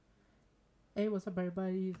Hey, what's up,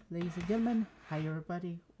 everybody? Ladies and gentlemen, hi,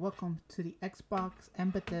 everybody. Welcome to the Xbox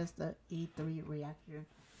and Bethesda E3 reaction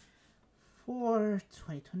for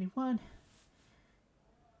 2021.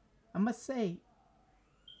 I must say,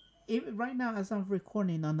 even right now, as I'm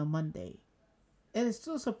recording on a Monday, it is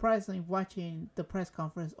still surprising watching the press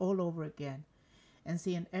conference all over again and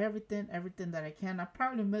seeing everything that I can. I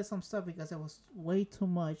probably missed some stuff because it was way too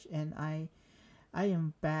much, and I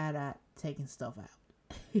am bad at taking stuff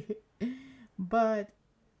out. But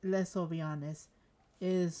let's all be honest,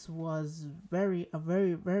 it was very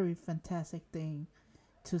fantastic thing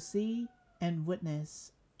to see and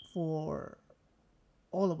witness for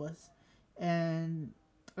all of us. And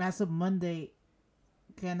as of Monday,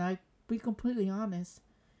 can I be completely honest?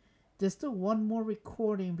 There's still one more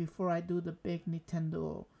recording before I do the big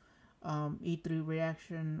Nintendo E3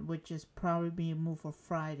 reaction, which is probably being moved for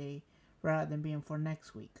Friday rather than being for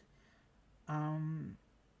next week. Um,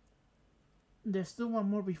 there's still one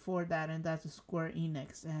more before that, and that's a Square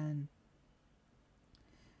Enix. And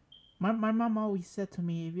my mom always said to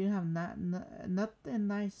me, if you have nothing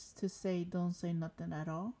nice to say, don't say nothing at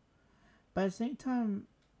all. But at the same time,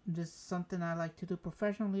 just something I like to do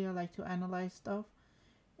professionally. I like to analyze stuff.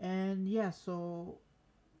 And yeah, so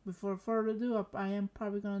before further ado, I am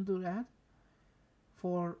probably going to do that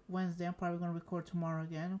for Wednesday. I'm probably going to record tomorrow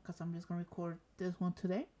again because I'm just going to record this one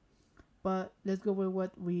today. But let's go with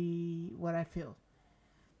what I feel.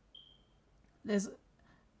 Let's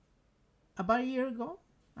About a year ago,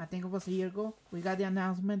 I think it was a year ago, we got the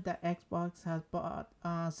announcement that Xbox has bought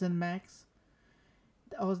Cinemax,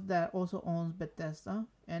 that also owns Bethesda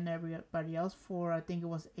and everybody else, for I think it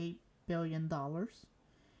was $8 billion.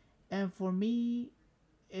 And for me,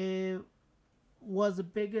 it was the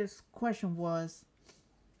biggest question was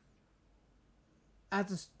at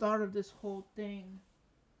the start of this whole thing.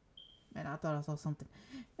 Man, I thought I saw something.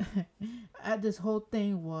 At this whole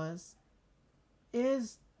thing was,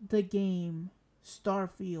 is the game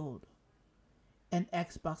Starfield an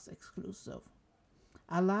Xbox exclusive?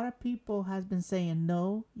 A lot of people has been saying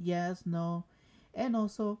no, yes, no, and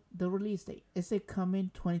also the release date. Is it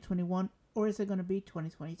coming 2021 or is it going to be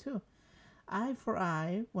 2022? Eye for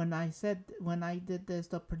eye, when I did this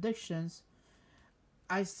the predictions,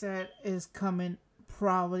 I said is coming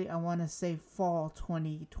probably, I want to say fall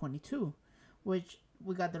 2022, which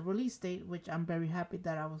we got the release date, which I'm very happy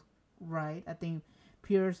that I was right. I think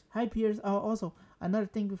Pierce, hi Pierce. Oh, also another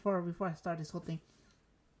thing before I start this whole thing.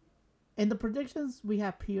 In the predictions, we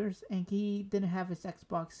have Pierce, and he didn't have his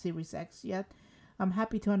Xbox Series X yet. I'm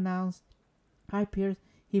happy to announce, hi Pierce,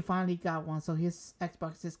 he finally got one. So his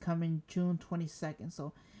Xbox is coming June 22nd.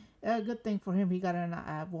 So a good thing for him. He got it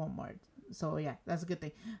at Walmart. So yeah, that's a good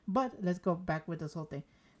thing. But let's go back with this whole thing.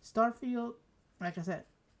 Starfield, like I said,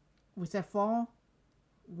 we said fall.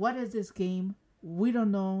 What is this game? We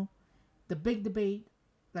don't know. The big debate,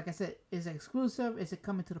 like I said, is it exclusive? Is it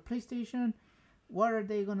coming to the PlayStation? What are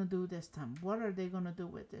they gonna do this time? What are they gonna do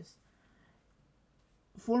with this?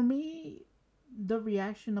 For me, the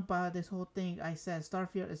reaction about this whole thing, I said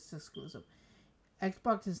Starfield is exclusive.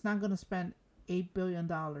 Xbox is not gonna spend $8 billion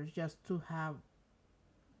just to have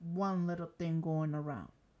one little thing going around.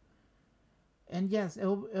 And yes,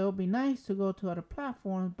 it'll be nice to go to other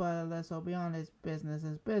platforms, but let's all be honest, business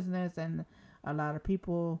is business, and a lot of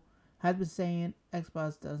people have been saying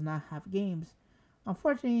Xbox does not have games.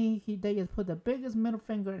 Unfortunately, they just put the biggest middle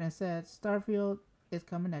finger and said Starfield is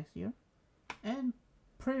coming next year. And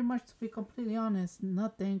pretty much, to be completely honest,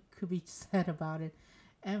 nothing could be said about it.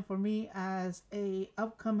 And for me, as a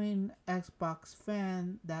upcoming Xbox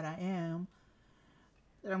fan that I am,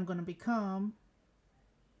 that I'm gonna become,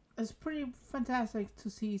 it's pretty fantastic to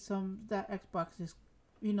see some that Xbox is,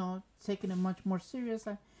 taking it much more serious.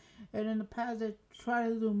 And in the past, they try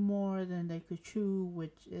to do more than they could chew,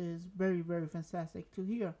 which is very fantastic to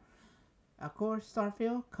hear. Of course,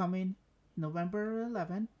 Starfield coming November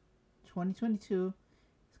 11, 2022.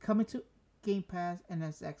 It's coming to Game Pass and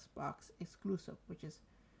it's Xbox exclusive, which is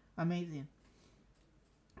amazing.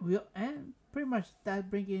 And pretty much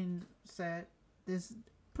that bringing said this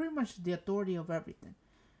pretty much the authority of everything.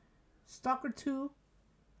 Stalker 2,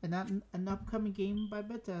 an upcoming game by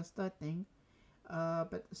Bethesda, I think.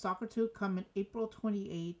 But Stalker 2 coming April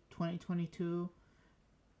 28, 2022.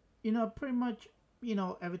 Pretty much,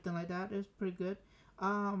 everything like that is pretty good.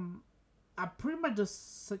 Um, Pretty much the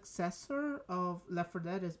successor of Left 4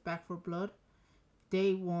 Dead is Back 4 Blood.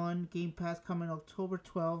 Day 1, Game Pass coming October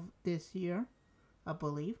 12th this year, I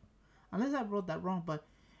believe. Unless I wrote that wrong, but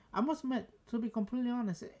I must admit, to be completely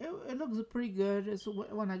honest, it looks pretty good. It's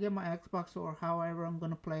when I get my Xbox or however I'm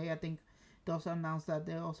gonna play. I think they also announced that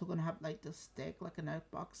they're also gonna have like the stick, like an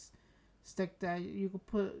Xbox stick that you could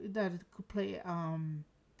put that it could play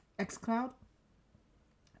XCloud.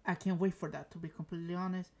 I can't wait for that, to be completely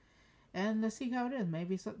honest. And let's see how it is.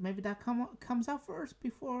 Maybe that comes out first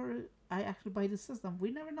before I actually buy the system.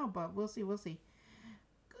 We never know, but we'll see. We'll see.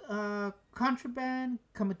 Contraband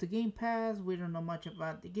coming to Game Pass. We don't know much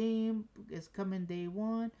about the game. It's coming day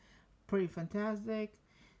one. Pretty fantastic.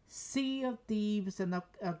 Sea of Thieves, a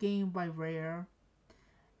game by Rare,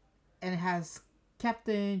 and it has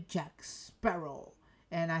Captain Jack Sparrow.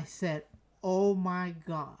 And I said, "Oh my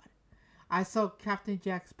God." I saw Captain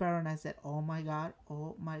Jack Sparrow and I said, "Oh my God,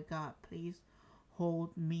 please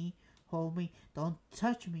hold me, hold me. Don't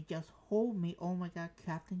touch me, just hold me. Oh my God,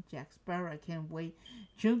 Captain Jack Sparrow. I can't wait."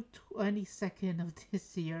 June 22nd of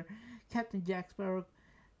this year, Captain Jack Sparrow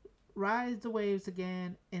rides the waves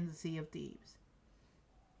again in the Sea of Thieves.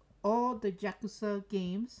 All the Yakuza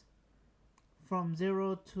games, from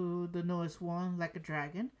 0 to the newest one, Like a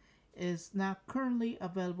Dragon, is now currently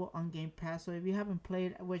available on Game Pass. So if you haven't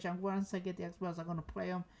played, which once I get the Xbox, I'm gonna play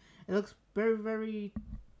them. It looks very, very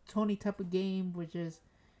Tony type of game, which is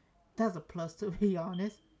that's a plus, to be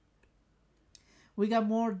honest. We got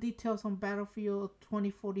more details on Battlefield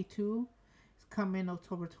 2042. It's coming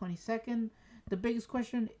October 22nd. The biggest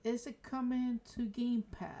question is it coming to Game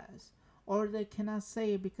Pass, or they cannot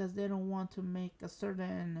say it because they don't want to make a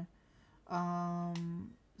certain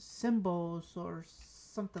symbols or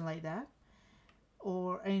something like that,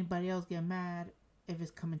 or anybody else get mad if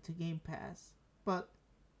it's coming to Game Pass. But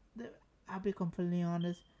I'll be completely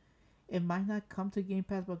honest, it might not come to Game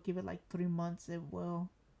Pass, but give it like 3 months, it will.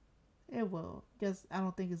 It will. Just I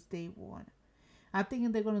don't think it's day one. I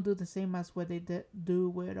think they're gonna do the same as what they do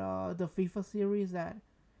with the FIFA series, that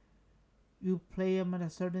you play them at a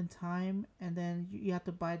certain time and then you have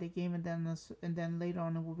to buy the game, and then later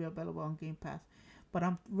on it will be available on Game Pass. But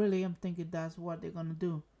I'm thinking that's what they're gonna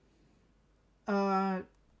do. 12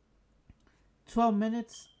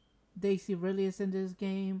 minutes. Daisy really is in this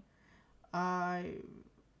game.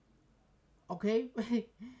 Okay.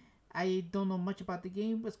 I don't know much about the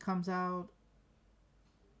game. It comes out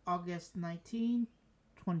August 19,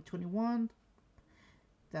 2021.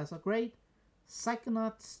 That's a great.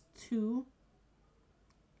 Psychonauts 2.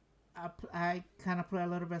 I kind of play a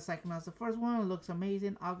little bit of Psychonauts. The first one looks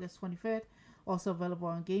amazing. August 25th. Also available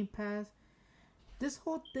on Game Pass. This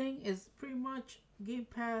whole thing is pretty much Game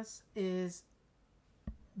Pass is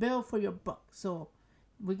built for your buck. So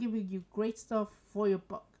we're giving you great stuff for your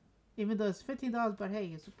buck. Even though it's $15, but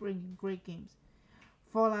hey, it's bringing great games.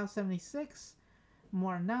 Fallout 76.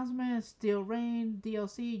 More announcements. Steel Rain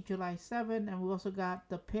DLC July 7. And we also got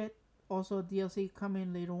The Pit. Also DLC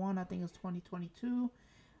coming later on. I think it's 2022.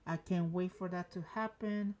 I can't wait for that to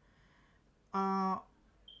happen.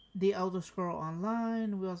 The Elder Scroll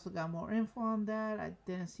Online. We also got more info on that. I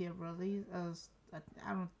didn't see a release.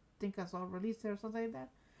 I don't think I saw a release there or something like that.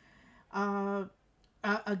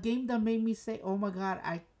 A game that made me say, "Oh my God,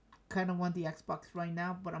 I kind of want the Xbox right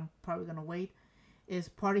now," but I'm probably gonna wait, is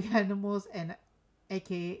Party Animals, and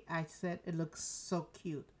AKA I said it looks so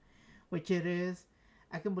cute, which it is.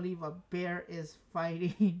 I can believe a bear is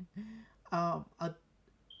fighting a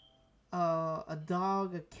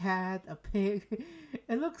dog, a cat, a pig.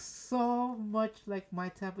 It looks so much like my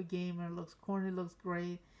type of game, and it looks corny, it looks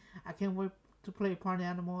great. I can't wait to play Party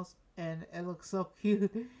Animals, and it looks so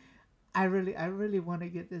cute. I really want to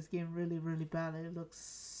get this game really, really badly. It looks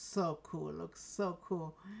so cool. It looks so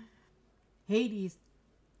cool. Hades,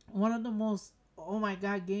 one of the most, oh my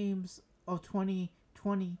God, games of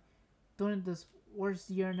 2020 during this worst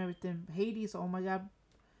year and everything. Hades, oh my God,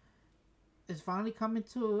 is finally coming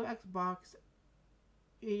to Xbox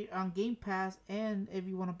on Game Pass, and if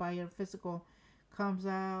you want to buy it physical, comes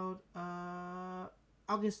out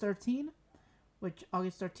August 13. Which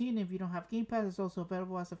August 13, if you don't have Game Pass, is also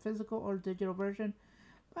available as a physical or digital version.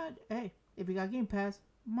 But hey, if you got Game Pass,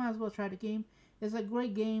 might as well try the game. It's a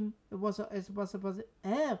great game. It was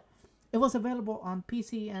available on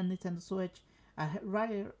PC and Nintendo Switch. I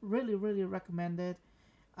really recommend it.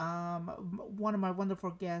 One of my wonderful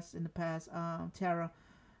guests in the past, Tara,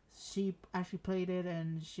 she actually played it,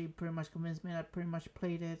 and she pretty much convinced me that I pretty much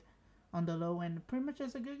played it on the low end. Pretty much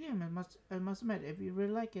it's a good game. I must admit, if you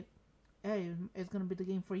really like it, hey, it's gonna be the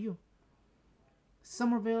game for you.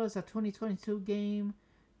 Somerville is a 2022 game,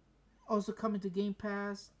 also coming to Game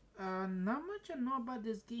Pass. Not much I know about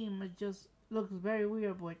this game. It just looks very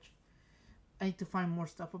weird, which I need to find more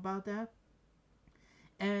stuff about that.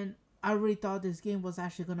 And I really thought this game was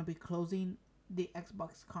actually gonna be closing the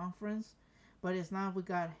Xbox conference, but it's not. We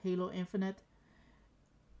got Halo Infinite.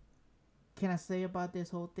 Can I say about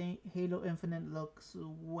this whole thing? Halo Infinite looks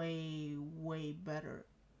way better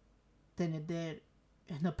than it did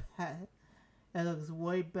in the past. It looks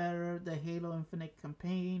way better. The Halo Infinite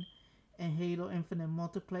campaign and Halo Infinite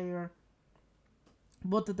multiplayer,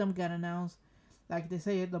 both of them got announced. Like they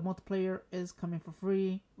say, the multiplayer is coming for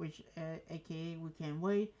free, which aka we can't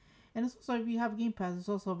wait. And it's also, if you have Game Pass, it's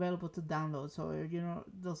also available to download. So you know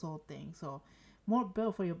those whole things. So more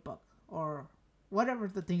bill for your buck, or whatever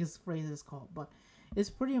the thing is phrase is called. But it's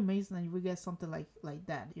pretty amazing that we get something like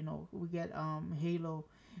that. You know, we get Halo,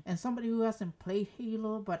 and somebody who hasn't played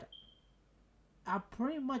Halo, but I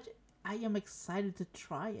am excited to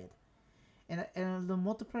try it. And the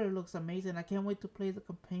multiplayer looks amazing. I can't wait to play the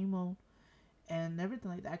campaign mode and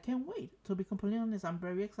everything like that. I can't wait. To be completely honest, I'm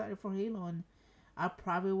very excited for Halo, and I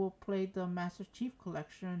probably will play the Master Chief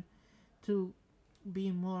Collection to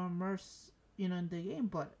be more immersed, in the game.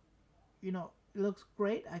 But it looks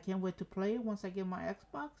great. I can't wait to play it once I get my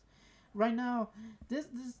Xbox. Right now, this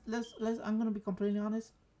let's I'm gonna be completely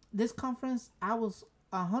honest. This conference, I was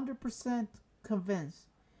 100% convinced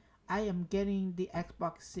I am getting the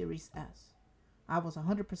Xbox Series S. I was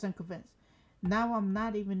 100% convinced. Now I'm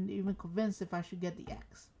not even convinced if I should get the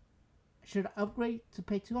X. Should I upgrade to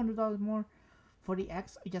pay $200 more for the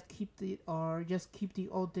X, or just keep the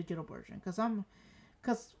old digital version?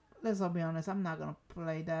 Cause let's all be honest, I'm not gonna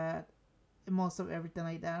play that, most of everything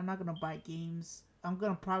like that. I'm not gonna buy games.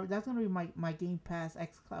 That's gonna be my Game Pass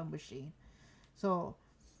xCloud machine. So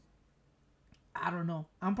I don't know.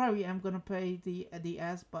 I'm gonna pay the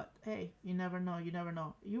S, but hey, you never know. You never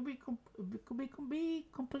know. You'll be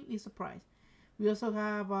completely surprised. We also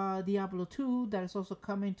have Diablo 2 that is also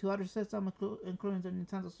coming to other systems, including the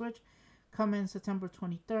Nintendo Switch, coming September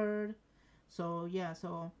 23rd. So yeah,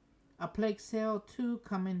 so A Plague Tale 2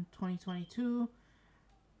 coming 2022.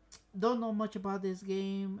 Don't know much about this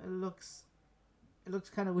game. It looks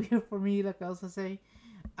kind of weird for me, like I also say.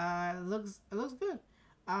 It looks good.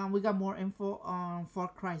 We got more info on Far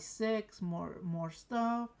Cry 6, more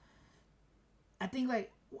stuff. I think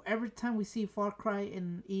like every time we see Far Cry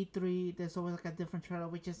in E3, there's always like a different trailer,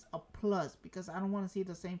 which is a plus because I don't want to see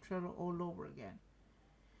the same trailer all over again.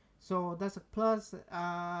 So that's a plus.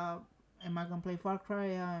 Am I gonna play Far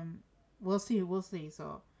Cry? We'll see.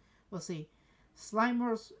 So we'll see. Slime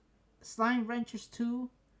Ranchers 2,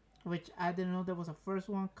 which I didn't know there was a first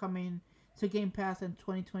one coming to Game Pass in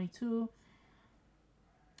 2022.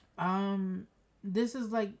 This is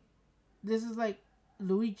like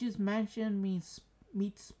Luigi's Mansion meets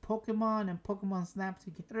Pokemon and Pokemon Snap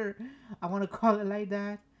together. I want to call it like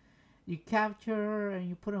that. You capture and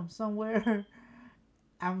you put them somewhere.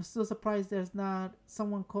 I'm still surprised there's not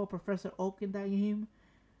someone called Professor Oak in that game.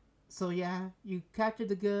 So yeah, you capture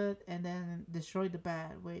the good and then destroy the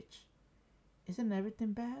bad, which isn't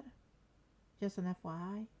everything bad. Just an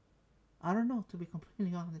FYI. I don't know, to be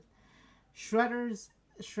completely honest. Shredders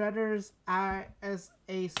are as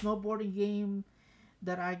a snowboarding game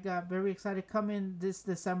that I got very excited coming this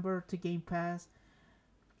December to Game Pass.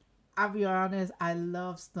 I'll be honest, I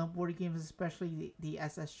love snowboarding games, especially the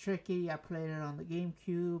SS Tricky. I played it on the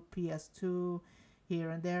GameCube, PS2, here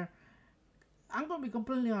and there. I'm gonna be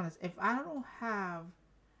completely honest. If I don't have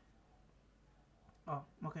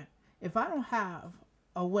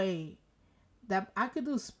a way that I could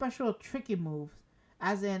do special tricky moves,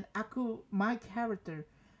 as in my character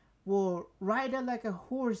will ride it like a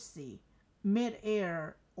horsey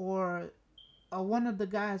mid-air, or one of the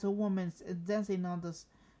guys or women is dancing on the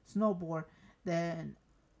snowboard, then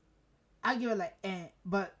I give it like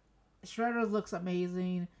But Shredders looks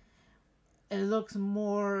amazing. It looks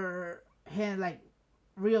more like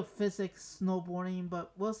real physics snowboarding,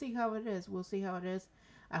 but we'll see how it is.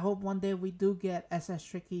 I hope one day we do get SS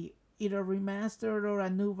Tricky either remastered or a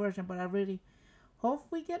new version, but I really hope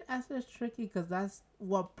we get SS Tricky because that's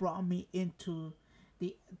what brought me into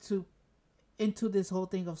this whole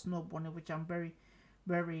thing of snowboarding, which I'm very,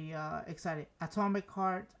 very excited. Atomic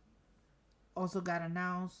Heart also got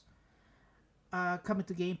announced, coming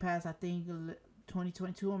to Game Pass, I think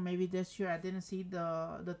 2022 or maybe this year. I didn't see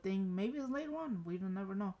the thing. Maybe it's later on. We don't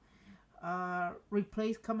never know.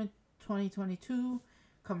 Replace coming 2022,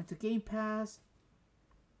 coming to Game Pass.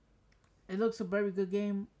 It looks a very good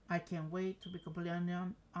game. I can't wait, to be completely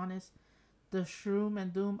honest. The Shroom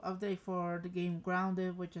and Doom update for the game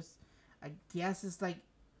Grounded, which is, I guess, it's like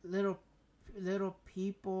little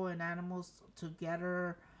people and animals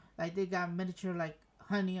together. Like they got miniature like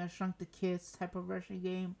Honey I Shrunk the Kids type of version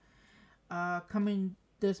game. Coming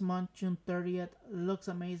this month, June 30th. Looks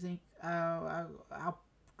amazing. I'll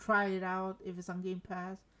try it out if it's on Game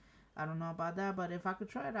Pass. I don't know about that, but if I could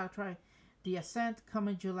try it, I'll try. The Ascent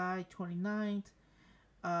coming July 29th.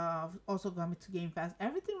 Also coming to Game Pass.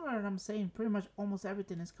 Everything that I'm saying, pretty much almost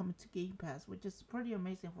everything is coming to Game Pass, which is pretty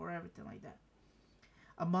amazing for everything like that.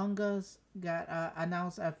 Among Us got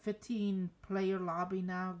announced a 15 player lobby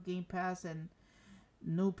now, Game Pass, and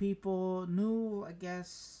new people, new, I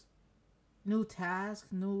guess, new tasks,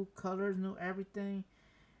 new colors, new everything.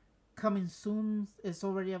 Coming soon. It's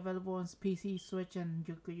already available on PC, Switch, and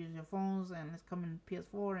you could use your phones, and it's coming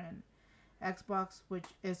PS4 and Xbox, which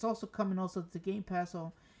is also coming also to Game Pass.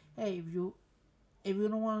 So, hey, if you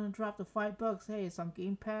don't want to drop the $5, hey, it's on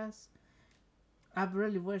Game Pass. I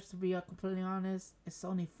really wish, to be completely honest, it's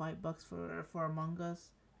only $5 for Among Us.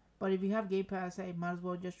 But if you have Game Pass, hey, might as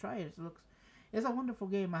well just try it. It's a wonderful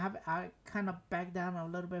game. I kind of backed down a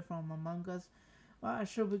little bit from Among Us. Well, I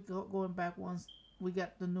should be going back once we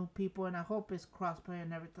get the new people, and I hope it's crossplay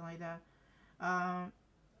and everything like that. Um,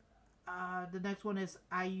 the next one is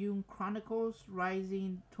Iyun Chronicles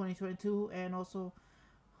Rising 2022, and also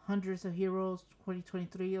Hundreds of Heroes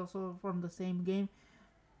 2023, also from the same game.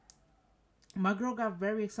 My girl got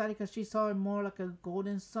very excited because she saw it more like a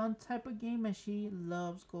Golden Sun type of game, and she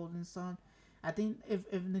loves Golden Sun. I think if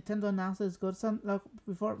Nintendo announces Golden Sun, like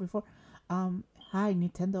before, hi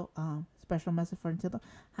Nintendo, special message for Nintendo.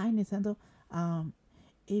 Hi Nintendo,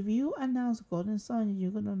 if you announce Golden Sun,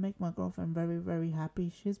 you're gonna make my girlfriend very, very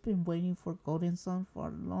happy. She's been waiting for Golden Sun for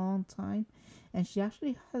a long time, and she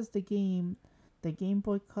actually has the game, the Game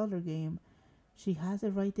Boy Color game. She has it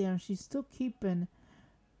right there, and she's still keeping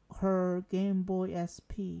her Game Boy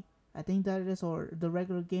SP. I think that it is, or the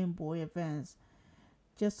regular Game Boy Advance,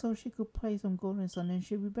 just so she could play some Golden Sun, and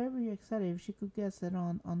she'd be very excited if she could get it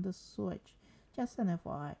on the Switch. Just an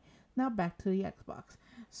FYI. Now back to the Xbox.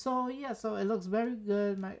 So yeah, so it looks very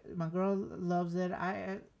good. My girl loves it.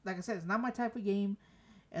 I like I said, it's not my type of game.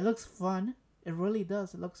 It looks fun. It really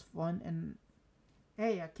does. It looks fun, and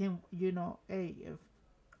hey, I can, hey, if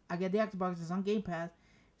I get the Xbox, it's on Game Pass,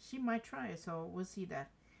 she might try it. So we'll see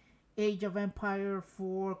that. Age of Empire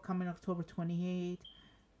 4 coming October 28th.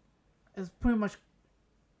 It's pretty much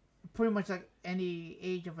like any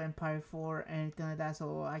Age of Empire 4, anything like that.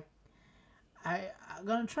 So I'm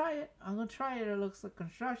gonna try it. It looks like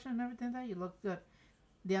construction and everything that you look good.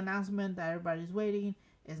 The announcement that everybody's waiting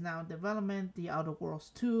is now in development. The Outer Worlds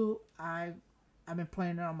 2. I've been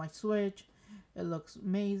playing it on my Switch. It looks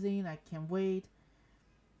amazing. I can't wait.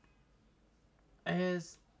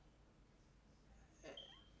 Is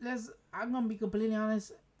I'm gonna be completely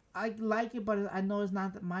honest. I like it, but I know it's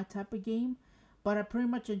not my type of game. But I pretty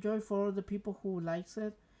much enjoy for the people who likes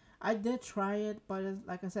it. I did try it, but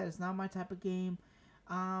like I said, it's not my type of game.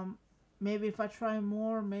 Maybe if I try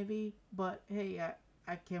more, maybe. But hey,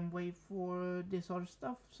 I can't wait for this other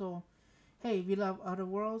stuff. So, hey, if you love Other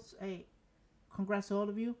Worlds, hey, congrats to all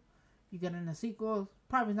of you. You getting a sequel.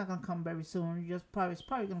 Probably not gonna come very soon. It's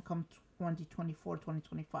probably gonna come 2024,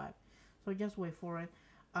 2025. So just wait for it.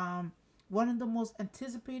 One of the most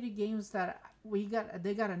anticipated games that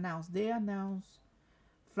they got announced. They announced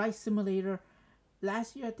Flight Simulator.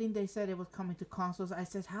 Last year, I think they said it was coming to consoles. I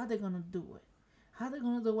said, how they gonna do it? How they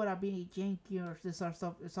gonna do it without being janky or this or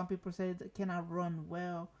stuff? Some people say it cannot run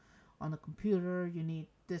well on the computer. You need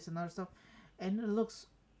this and other stuff, and it looks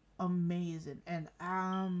amazing. And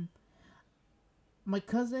my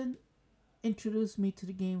cousin introduced me to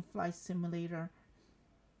the game Flight Simulator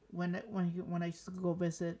when I used to go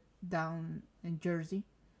visit down in Jersey.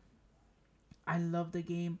 I love the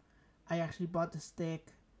game. I actually bought the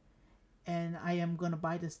stick, and I am gonna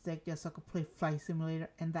buy the stick just so I could play Flight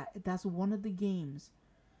Simulator. And that's one of the games,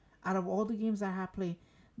 out of all the games I have played,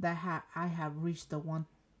 that I have reached the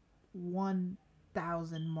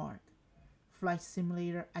 1,000 mark. Flight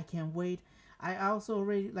Simulator. I can't wait. I also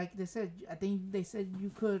already, like they said, I think they said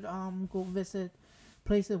you could go visit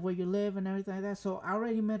places where you live and everything like that. So I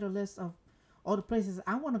already made a list of all the places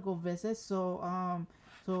I want to go visit. So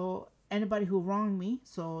anybody who wronged me,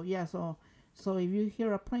 so yeah, so if you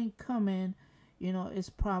hear a plane coming, it's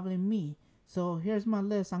probably me. So here's my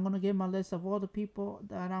list. I'm gonna give my list of all the people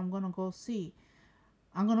that I'm gonna go see.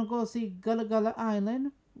 I'm gonna go see Gullah Gullah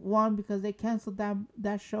Island. One, because they canceled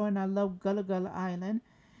that show, and I love Gullah Gullah Island.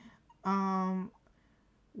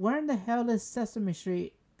 Where in the hell is Sesame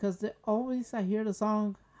Street? Because always I hear the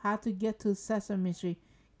song "How to Get to Sesame Street."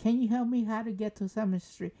 Can you help me how to get to Sesame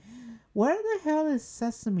Street? Where the hell is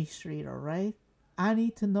Sesame Street? All right, I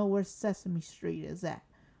need to know where Sesame Street is at.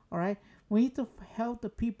 All right, we need to help the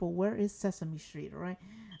people. Where is Sesame Street? All right,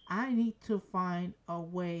 I need to find a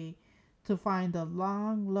way to find the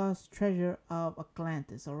long lost treasure of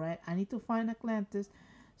Atlantis. All right, I need to find Atlantis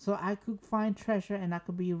so I could find treasure and I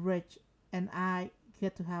could be rich, and I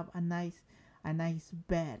get to have a nice a nice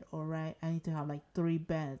bed. All right, I need to have like 3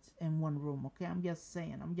 beds in one room. Okay, I'm just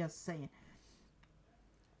saying. I'm just saying.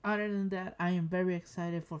 Other than that, I am very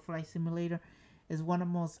excited for Flight Simulator. It's one of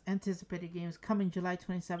the most anticipated games coming July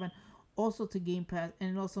 27th, also to Game Pass,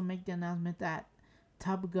 and also make the announcement that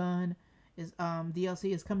Top Gun is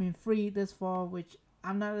DLC is coming free this fall, which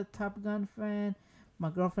I'm not a Top Gun fan. My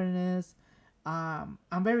girlfriend is. I'm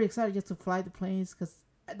very excited just to fly the planes because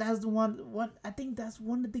that's the one. I think that's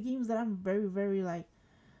one of the games that I'm very very like.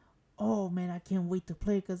 Oh man, I can't wait to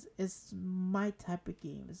play because it's my type of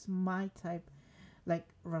game. It's my type, like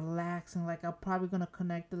relaxing. Like I'm probably gonna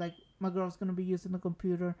connect. Like my girl's gonna be using the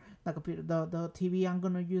computer, the TV. I'm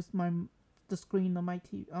gonna use the screen on my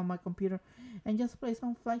TV on my computer, and just play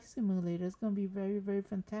some flight simulator. It's gonna be very very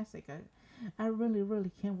fantastic. I really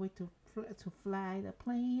really can't wait to fly the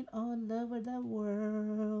plane all over the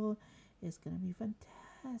world. It's gonna be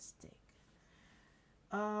fantastic.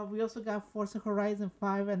 We also got Forza Horizon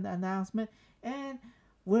 5 and the announcement, and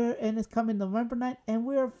it's coming November 9th, and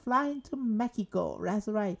we're flying to Mexico. That's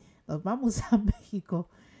right. Nos vamos a Mexico.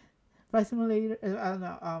 Flight Simulator.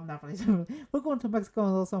 No, not Flight Simulator. We're going to Mexico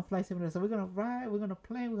and also on Flight Simulator. So we're gonna ride. We're gonna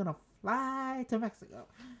plane. We're gonna fly to Mexico.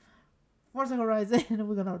 Forza Horizon, and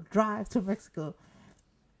we're gonna drive to Mexico.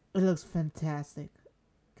 It looks fantastic.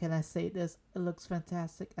 Can I say this? It looks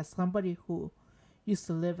fantastic. As somebody who used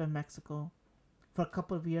to live in Mexico for a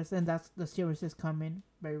couple of years, and that's the series is coming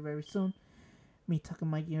very very soon. Me talking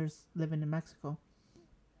my years living in Mexico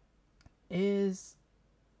is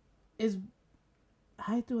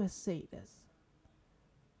how do I say this?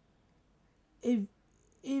 If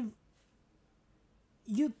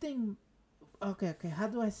you think okay, how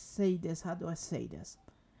do I say this?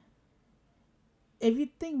 If you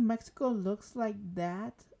think Mexico looks like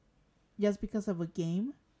that just because of a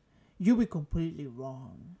game, you'll be completely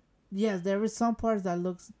wrong. Yes, there is some parts that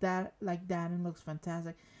looks that like that and looks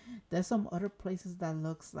fantastic. There's some other places that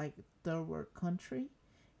looks like third world country,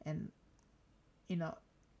 and you know,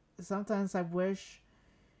 sometimes I wish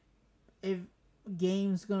if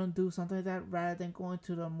games gonna do something like that rather than going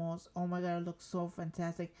to the most oh my god it looks so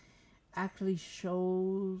fantastic, actually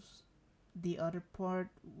shows the other part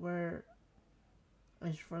where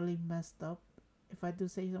it's really messed up. If I do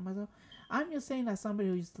say so myself, I'm just saying that somebody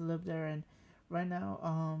who used to live there and right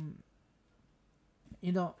now,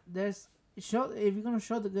 there's show if you're gonna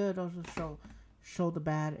show the good, also show the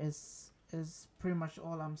bad is pretty much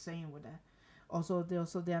all I'm saying with that. Also,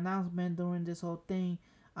 the announcement during this whole thing,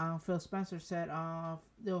 Phil Spencer said,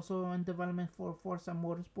 they're also in development for Forza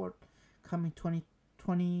Motorsport coming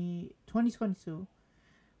 2022,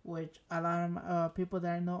 which a lot of people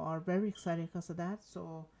that I know are very excited because of that.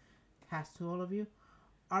 So, has to all of you.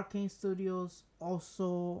 Arcane Studios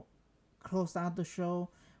also closed out the show.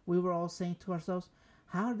 We were all saying to ourselves,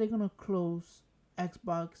 how are they gonna close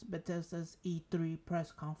Xbox Bethesda's E3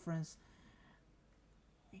 press conference?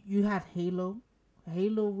 You had Halo.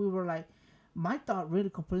 We were like, my thought, really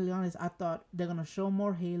completely honest, I thought they're gonna show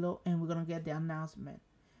more Halo and we're gonna get the announcement.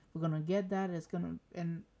 We're gonna get that.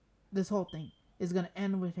 And this whole thing is gonna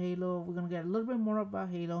end with Halo. We're gonna get a little bit more about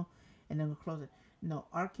Halo, and then we'll close it. No,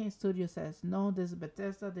 Arcane Studio says no. This is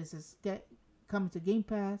Bethesda. This is coming to Game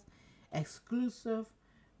Pass, exclusive.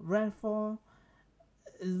 Redfall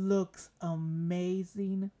looks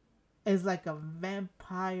amazing. It's like a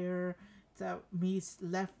vampire that meets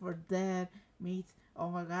Left 4 Dead meets. Oh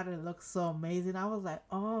my god, it looks so amazing. I was like,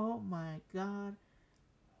 oh my god.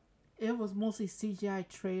 It was mostly CGI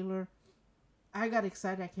trailer. I got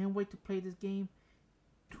excited. I can't wait to play this game.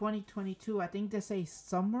 2022. I think they say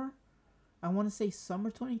summer. I want to say summer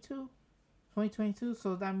 2022.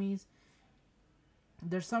 So that means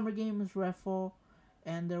their summer game is Redfall,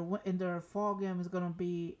 and their fall game is gonna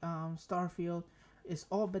be Starfield. It's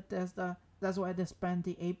all Bethesda. That's why they spent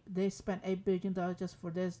 $8 billion just for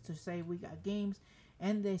this, to say we got games,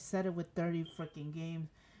 and they said it with 30 freaking games.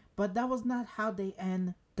 But that was not how they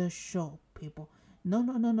end the show, people. No.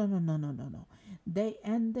 They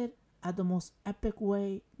ended at the most epic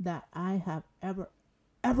way that I have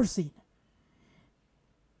ever seen.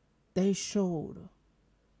 They showed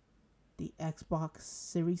the Xbox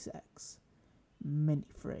Series X mini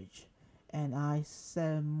fridge, and I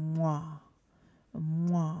said, mwah,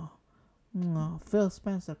 mwah, mwah. Phil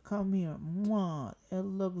Spencer, come here, mwah. It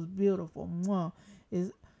looks beautiful, mwah.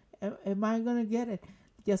 Am I gonna get it?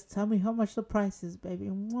 Just tell me how much the price is, baby.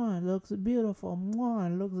 Mwah, it looks beautiful, mwah,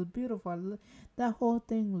 it looks beautiful. That whole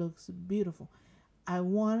thing looks beautiful. I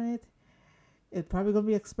want it. It's probably gonna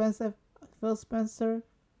be expensive. Phil Spencer,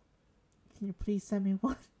 can you please send me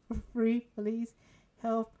one for free, please?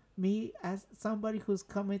 Help me as somebody who's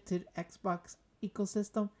coming to the Xbox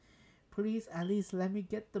ecosystem. Please, at least let me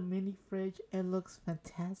get the mini fridge. It looks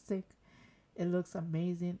fantastic. It looks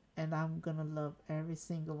amazing, and I'm gonna love every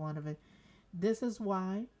single one of it. This is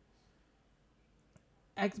why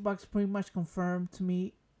Xbox pretty much confirmed to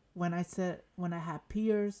me when I said when I had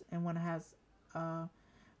peers and when I had uh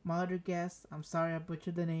my other guest. I'm sorry I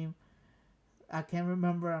butchered the name. I can't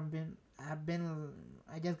remember.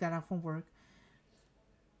 I just got out from work.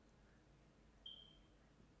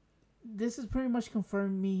 This is pretty much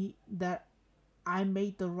confirmed me that I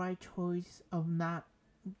made the right choice of not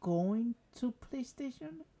going to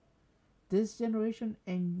PlayStation this generation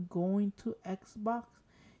and going to Xbox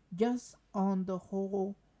just on the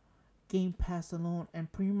whole Game Pass alone,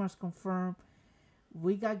 and pretty much confirm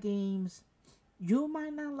we got games you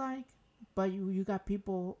might not like, but you got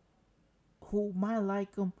people who might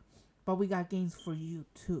like them, but we got games for you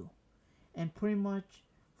too. And pretty much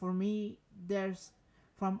for me, there's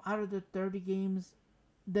from out of the 30 games,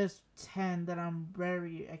 there's 10 that I'm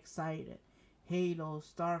very excited. Halo,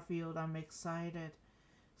 Starfield, I'm excited.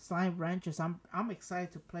 Slime Ranchers, I'm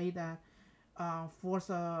excited to play that.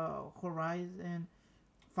 Forza Horizon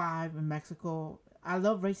 5 in Mexico. I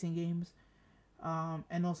love racing games.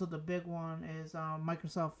 And also the big one is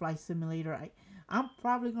Microsoft Flight Simulator. I'm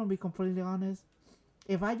probably gonna be completely honest.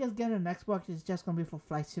 If I just get an Xbox, it's just gonna be for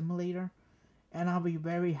Flight Simulator, and I'll be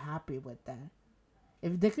very happy with that.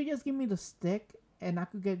 If they could just give me the stick and I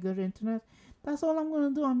could get good internet, that's all I'm gonna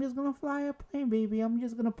do. I'm just gonna fly a plane, baby. I'm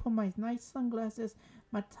just gonna put my nice sunglasses,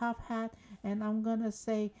 my top hat, and I'm gonna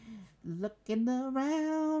say, looking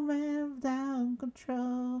around, without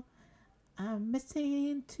control. I'm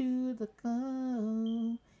missing to the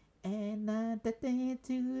goal, and I'm to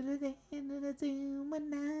the end of the doom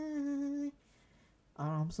night. Oh,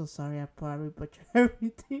 I'm so sorry. I probably butchered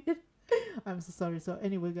everything. I'm so sorry. So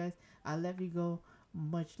anyway, guys, I'll let you go.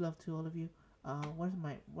 Much love to all of you. Where's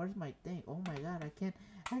my thing? Oh my god,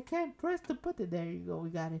 I can't press the button. There you go. We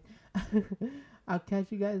got it. I'll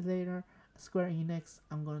catch you guys later. Square Enix,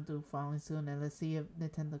 I'm gonna do following soon, and let's see if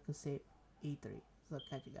Nintendo can save E3. So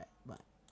catch you guys. Bye.